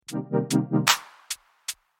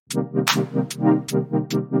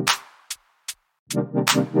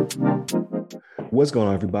What's going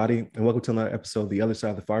on, everybody? And welcome to another episode of the Other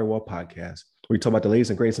Side of the Firewall podcast, where we talk about the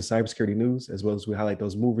latest and greatest in cybersecurity news, as well as we highlight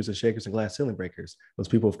those movers and shakers and glass ceiling breakers, those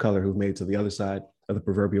people of color who've made it to the other side of the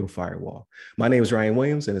proverbial firewall. My name is Ryan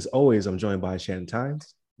Williams, and as always, I'm joined by Shannon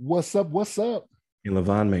Tynes. What's up? What's up? And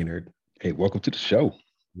Levon Maynard. Hey, welcome to the show.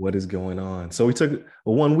 What is going on? So we took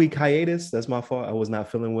a 1 week hiatus. That's my fault. I was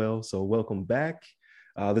not feeling well. So welcome back.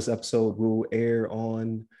 This episode will air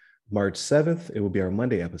on March 7th. It will be our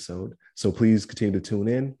Monday episode. So please continue to tune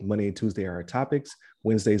in. Monday and Tuesday are our topics.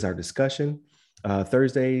 Wednesday is our discussion.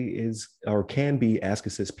 Thursday is or can be Ask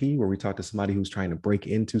Assist P, where we talk to somebody who's trying to break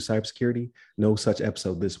into cybersecurity. No such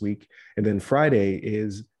episode this week. And then Friday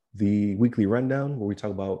is the weekly rundown, where we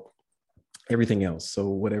talk about everything else. So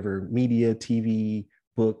whatever media, TV,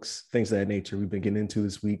 books, things of that nature we've been getting into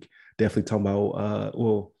this week. Definitely talking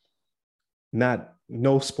about,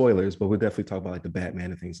 no spoilers, but we'll definitely talk about like the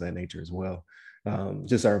Batman and things of that nature as well.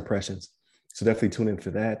 Just our impressions. So definitely tune in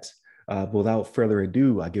for that. But without further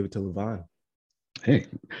ado, I give it to Levon. Hey,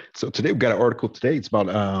 so today we've got an article today. It's about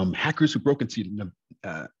hackers who broke into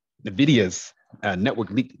NVIDIA's network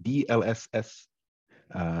leaked DLSS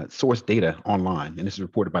source data online. And this is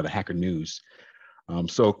reported by the Hacker News.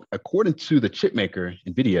 So according to the chip maker,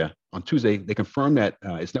 NVIDIA, on Tuesday, they confirmed that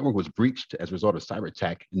its network was breached as a result of cyber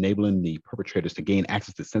attack, enabling the perpetrators to gain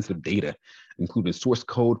access to sensitive data, including source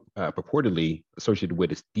code purportedly associated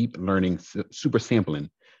with its deep learning super sampling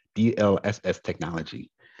DLSS technology.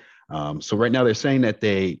 So right now they're saying that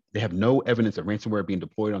they have no evidence of ransomware being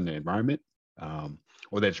deployed on their environment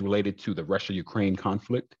or that's related to the Russia-Ukraine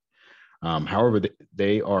conflict. However,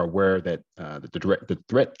 they are aware that the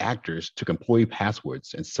threat actors took employee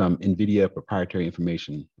passwords and some NVIDIA proprietary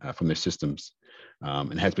information from their systems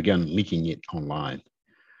and has begun leaking it online.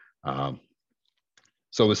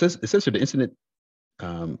 So it says the incident.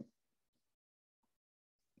 The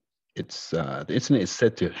incident is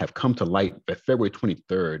said to have come to light by February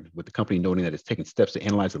 23rd, with the company noting that it's taking steps to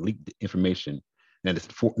analyze the leaked information and it's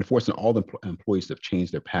enforcing all the employees to have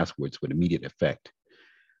changed their passwords with immediate effect.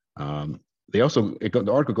 The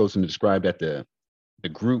article goes on to describe that the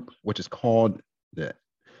group, which is called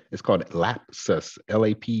LAPSUS,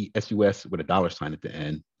 LAPSUS with a $sign at the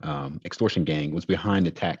end, extortion gang, was behind the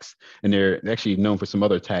attacks, and they're actually known for some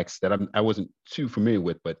other attacks that I wasn't too familiar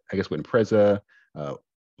with, but I guess with Impreza,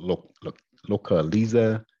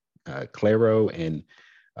 Localiza, Claro, and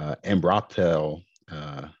Embratel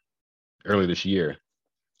earlier this year,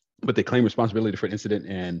 but they claim responsibility for the incident,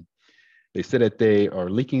 and they said that they are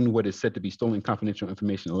leaking what is said to be stolen confidential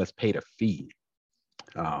information unless paid a fee.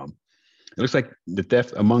 It looks like the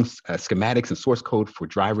theft amongst schematics and source code for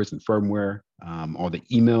drivers and firmware, or the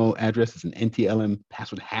email addresses and NTLM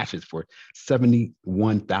password hashes for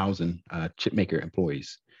 71,000 chipmaker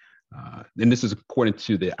employees. And this is according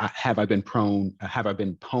to the Have I Been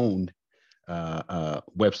Pwned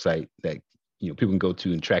website that people can go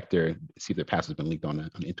to and track see if their password's been leaked on the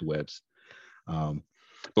interwebs.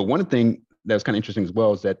 But one thing that was kind of interesting as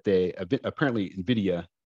well is that apparently NVIDIA,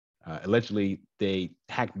 allegedly they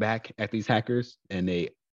hacked back at these hackers, and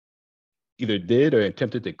they either did or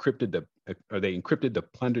attempted to encrypted the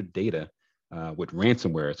plundered data with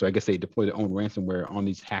ransomware. So I guess they deployed their own ransomware on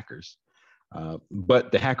these hackers.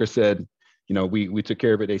 But the hacker said, we took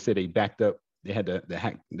care of it. They said they backed up. They had the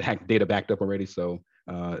hack data backed up already. So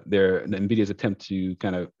NVIDIA's attempt to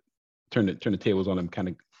kind of turn the tables on them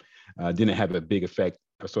kind of didn't have a big effect,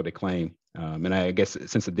 or so they claim. And I guess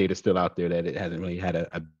since the data's still out there, that it hasn't really had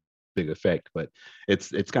a big effect. But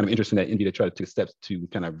it's kind of interesting that NVIDIA tried to take steps to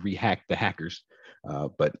kind of re-hack the hackers.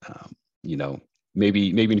 But maybe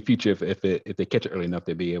in the future, if they catch it early enough,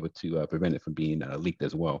 they'll be able to prevent it from being leaked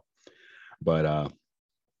as well. But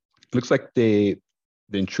looks like the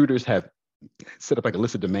intruders have set up like a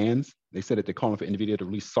list of demands. They said that they're calling for NVIDIA to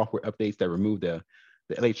release software updates that remove the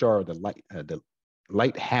LHR, the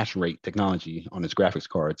light hash rate technology on its graphics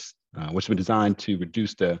cards, which has been designed to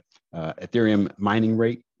reduce the Ethereum mining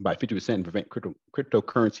rate by 50% and prevent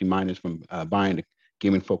cryptocurrency miners from buying the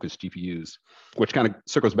gaming-focused GPUs, which kind of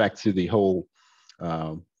circles back to the whole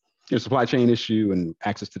supply chain issue and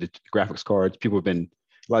access to the graphics cards. A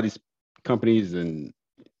lot of these companies and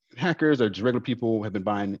hackers or just regular people have been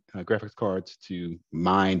buying graphics cards to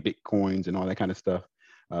mine Bitcoins and all that kind of stuff.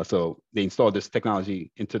 So they installed this technology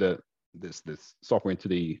into this software into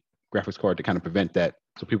the graphics card to kind of prevent that.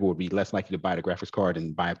 So people would be less likely to buy the graphics card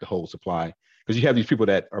and buy up the whole supply. Because you have these people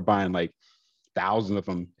that are buying like thousands of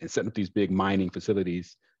them and setting up these big mining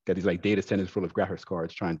facilities, got these like data centers full of graphics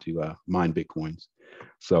cards trying to mine Bitcoins.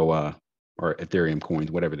 So, or Ethereum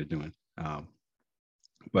coins, whatever they're doing.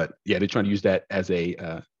 But yeah, they're trying to use that as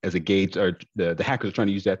a gauge, or the hackers are trying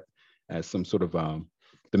to use that as some sort of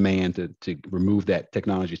demand to remove that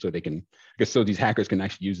technology, so they can, I guess, so these hackers can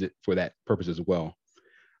actually use it for that purpose as well.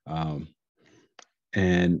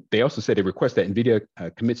 And they also said they request that NVIDIA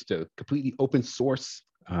commits to completely open source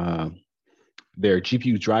their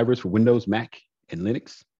GPU drivers for Windows, Mac, and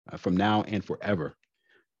Linux from now and forever.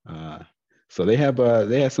 So they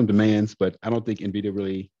have some demands, but I don't think NVIDIA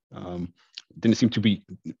really didn't seem to be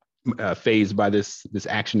phased by this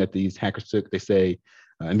action that these hackers took. They say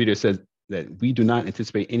NVIDIA says that we do not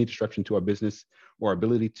anticipate any disruption to our business or our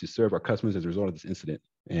ability to serve our customers as a result of this incident.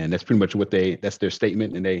 And that's pretty much that's their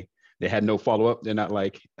statement. And they had no follow-up. They're not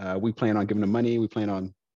like, we plan on giving them money, we plan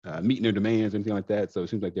on meeting their demands, anything like that. So it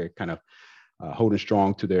seems like they're kind of holding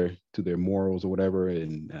strong to their morals or whatever,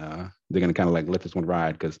 and they're going to kind of like let this one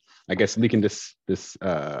ride, because I guess leaking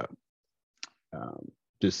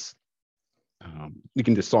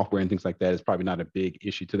leaking this software and things like that is probably not a big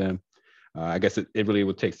issue to them. I guess it really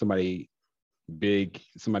would take somebody big,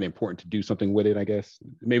 somebody important to do something with it. I guess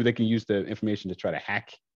maybe they can use the information to try to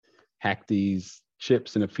hack these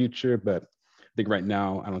chips in the future, but I think right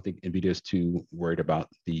now I don't think NVIDIA is too worried about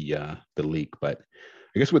the leak. But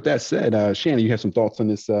I guess with that said, Shannon, you have some thoughts on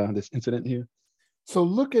this incident here? So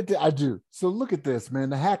look at I do. So look at this,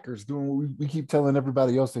 man. The hackers doing what we keep telling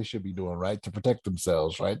everybody else they should be doing, right? To protect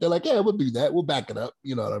themselves, right? They're like, yeah, we'll do that. We'll back it up.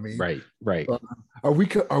 You know what I mean? Right. Are we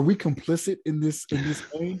complicit in this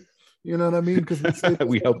thing? You know what I mean? Because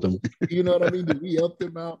we helped them. You know what I mean? Did we help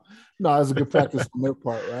them out? No, it's a good practice on their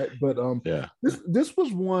part, right? But yeah, this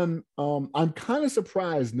was one. I'm kind of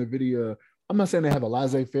surprised NVIDIA. I'm not saying they have a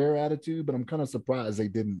laissez-faire attitude, but I'm kind of surprised they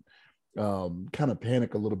didn't kind of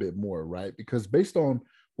panic a little bit more, right? Because based on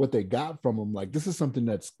what they got from them, like, this is something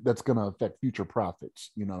that's going to affect future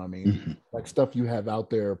profits. You know what I mean? Mm-hmm. Like stuff you have out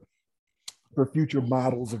there for future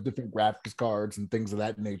models of different graphics cards and things of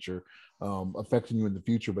that nature, affecting you in the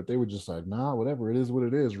future. But they were just like, nah, whatever, it is what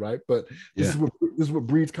it is, right? But this is what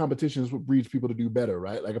breeds competition. This is what breeds people to do better,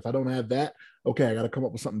 right? Like, if I don't have that, okay, I got to come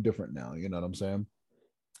up with something different now. You know what I'm saying?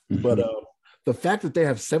 Mm-hmm. But the fact that they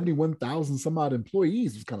have 71,000 some odd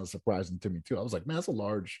employees was kind of surprising to me too. I was like, man, that's a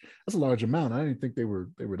large amount. I didn't think they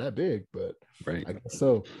were that big, but right. I guess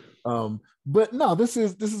so. But no, this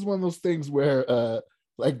is one of those things where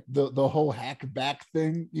like the whole hack back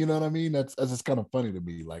thing, you know what I mean? That's just kind of funny to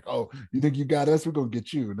me. Like, oh, you think you got us? We're gonna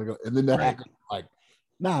get you. And then the hacker like,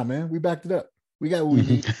 nah, man, we backed it up. We got what we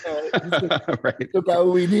need. Right. We got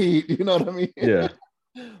what we need. You know what I mean? Yeah.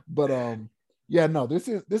 But yeah, no, this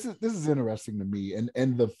is interesting to me,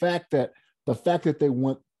 and the fact that they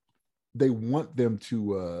want them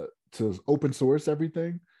to open source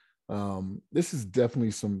everything. This is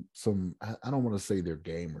definitely some. I don't want to say they're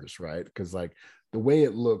gamers, right? Because like the way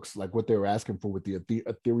it looks, like what they were asking for with the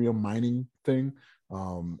Ethereum mining thing,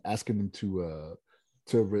 asking them to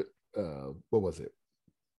what was it?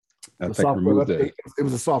 The software update. It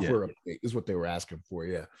was a software update is what they were asking for.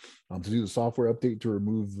 Yeah. To do the software update to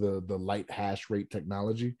remove the light hash rate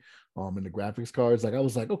technology in the graphics cards. Like, I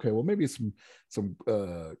was like, okay, well, maybe some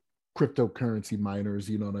cryptocurrency miners,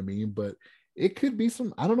 you know what I mean? But it could be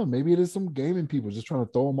some, I don't know, maybe it is some gaming people just trying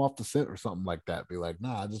to throw them off the scent or something like that. Be like,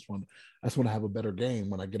 nah, I just want to have a better game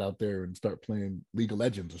when I get out there and start playing League of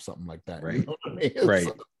Legends or something like that. Right. You know what I mean? Right.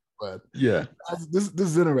 So, but yeah, this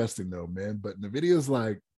is interesting though, man. But NVIDIA's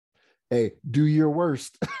like, hey, do your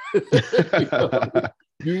worst. Do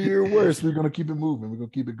your worst. We're gonna keep it moving. We're gonna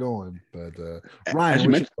keep it going. But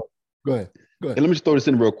Ryan, go ahead. And let me just throw this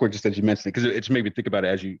in real quick, just as you mentioned it, because it just made me think about it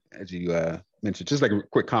as you mentioned. Just like a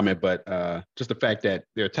quick comment, but just the fact that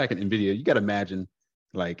they're attacking NVIDIA, you got to imagine,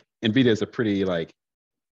 like, NVIDIA is a pretty, like,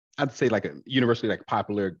 I'd say like a universally like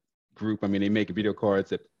popular group. I mean, they make video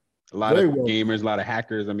cards that a lot of gamers, a lot of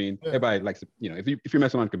hackers. I mean, everybody likes, you know, if you're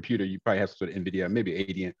messing on a computer, you probably have some sort of NVIDIA,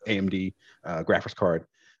 maybe AMD graphics card.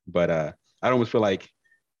 But I almost feel like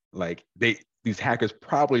these hackers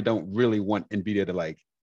probably don't really want NVIDIA to, like,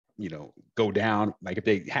 you know, go down. Like, if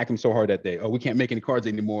they hack them so hard that we can't make any cards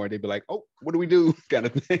anymore, they'd be like, oh, what do we do? Kind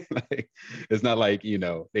of thing. Like, it's not like, you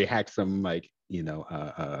know, they hack some, like, you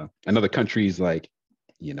know, another country's, like,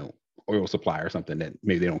 you know, oil supply or something that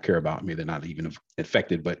maybe they don't care about. Maybe they're not even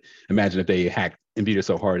affected. But imagine if they hacked NVIDIA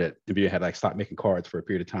so hard that NVIDIA had, like, stopped making cards for a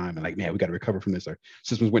period of time, and like, man, we got to recover from this. Our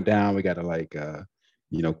systems went down. We got to, like,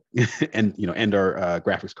 you know, end our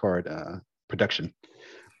graphics card production.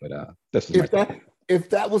 But that's just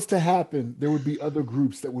if that was to happen, there would be other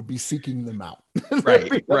groups that would be seeking them out.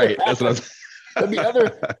 Right. That's what I was. There'd be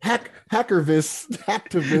other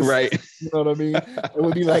hacktivists, right? You know what I mean? It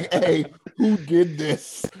would be like, hey, Who did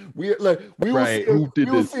this? We will Right. see Who did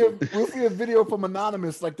this? we'll see a video from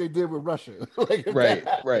Anonymous like they did with Russia. Like if Right.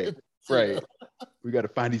 that Right. happens, Right. We got to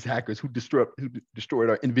find these hackers who destroyed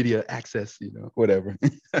our NVIDIA access, whatever.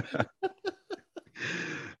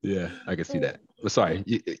 Yeah, I can see that. But sorry,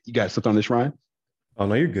 you got something on this, Ryan? Oh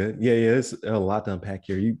no, you're good. Yeah, yeah. It's a lot to unpack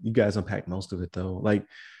here. You guys unpacked most of it though. Like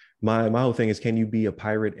my whole thing is, can you be a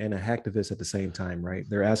pirate and a hacktivist at the same time? Right?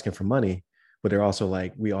 They're asking for money, but they're also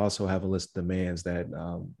like, we also have a list of demands that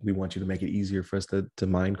we want you to make it easier for us to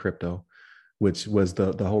mine crypto, which was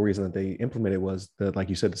the whole reason that they implemented was the, like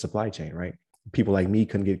you said, the supply chain. Right? People like me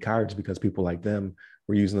couldn't get cards because people like them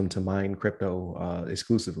were using them to mine crypto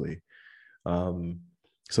exclusively. Um,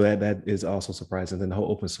 so that is also surprising. Then the whole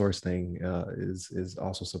open source thing is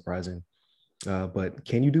also surprising. But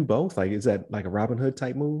can you do both? Like, is that like a Robin Hood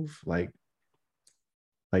type move? Like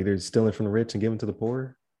they're stealing from the rich and giving to the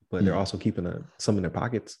poor, but they're also keeping some in their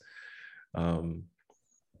pockets. Um,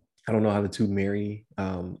 I don't know how the two marry.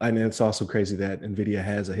 And it's also crazy that NVIDIA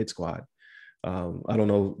has a hit squad. I don't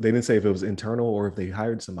know. They didn't say if it was internal or if they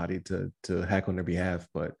hired somebody to hack on their behalf.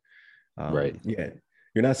 But Right. yeah,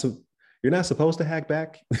 you're not you're not supposed to hack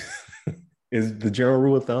back. Is the general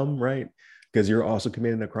rule of thumb, right? Because you're also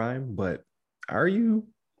committing a crime. But are you?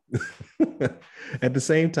 At the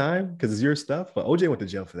same time, because it's your stuff. But OJ went to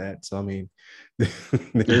jail for that. So I mean,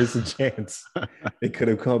 there is a chance it could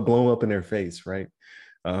have blown up in their face, right?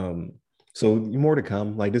 Um, so more to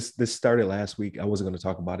come. Like this started last week. I wasn't going to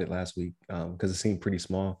talk about it last week because it seemed pretty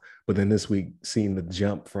small. But then this week, seeing the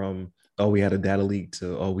jump from we had a data leak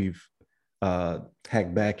to we've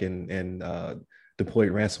hacked back and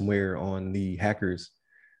deployed ransomware on the hackers,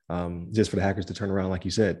 just for the hackers to turn around, like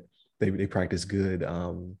you said, they practice good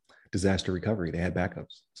disaster recovery. They had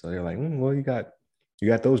backups, so they're like, well, you got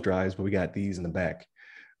those drives, but we got these in the back,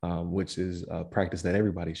 which is a practice that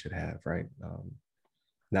everybody should have, right?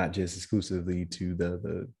 Not just exclusively to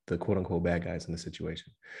the quote unquote bad guys in the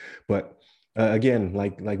situation. But again,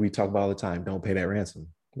 like we talk about all the time, don't pay that ransom.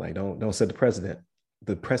 Like don't set the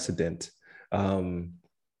precedent.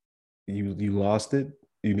 You lost it.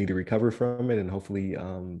 You need to recover from it, and hopefully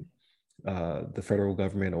the federal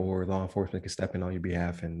government or law enforcement can step in on your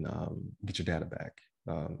behalf and get your data back.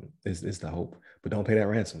 Is the hope, but don't pay that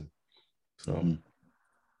ransom. So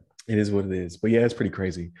it is what it is. But yeah, it's pretty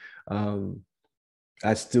crazy.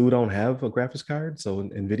 I still don't have a graphics card, so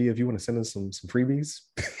NVIDIA, if you want to send us some freebies,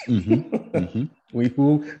 we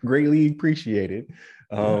will greatly appreciate it.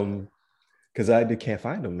 Because I can't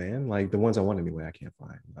find them, man. Like the ones I want anyway, I can't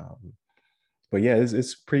find. But yeah,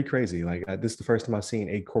 it's pretty crazy. Like this is the first time I've seen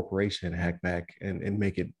a corporation hack back and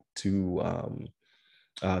make it to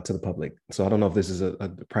the public. So I don't know if this is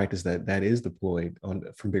a practice that is deployed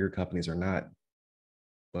from bigger companies or not.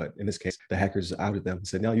 But in this case, the hackers outed them and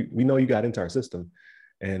said, "No, we know you got into our system,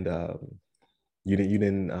 and you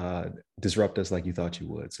didn't disrupt us like you thought you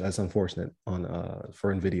would." So that's unfortunate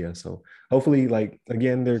for NVIDIA. So hopefully, like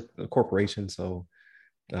again, they're a corporation, so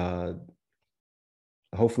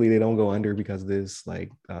hopefully they don't go under because of this. Like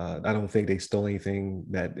I don't think they stole anything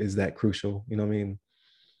that is that crucial. You know what I mean?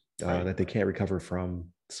 Right. That they can't recover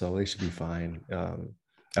from. So they should be fine.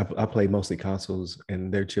 I play mostly consoles,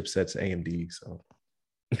 and their chipset's AMD, so.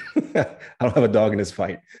 I don't have a dog in this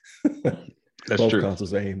fight. That's Both true.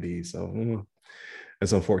 consoles are AMD, so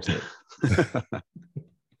it's unfortunate.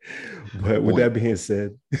 But with that being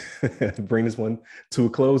said, bring this one to a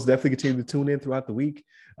close. Definitely continue to tune in throughout the week.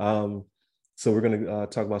 So we're going to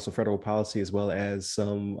talk about some federal policy as well as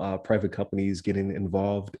some private companies getting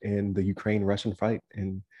involved in the Ukraine-Russian fight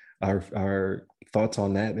and our thoughts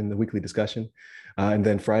on that in the weekly discussion. And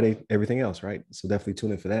then Friday, everything else, right? So definitely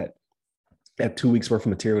tune in for that. I have 2 weeks worth of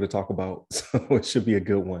material to talk about, so it should be a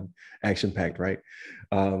good one, action-packed, right?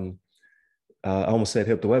 I almost said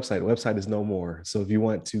hit the website. The website is no more. So if you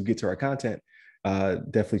want to get to our content,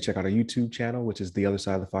 definitely check out our YouTube channel, which is The Other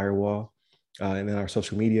Side of the Firewall. And then our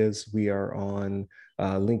social medias, we are on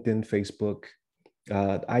LinkedIn, Facebook.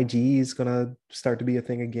 IG is going to start to be a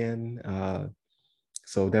thing again.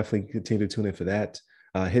 So definitely continue to tune in for that.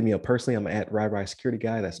 Hit me up personally. I'm at RyRy Security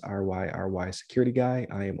Guy. That's RYRY Security Guy.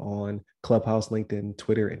 I am on Clubhouse, LinkedIn,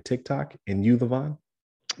 Twitter, and TikTok. And you, Levon?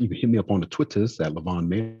 You can hit me up on the Twitters at Levon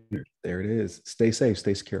Maynard. There it is. Stay safe.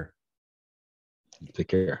 Stay secure. Take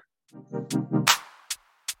care.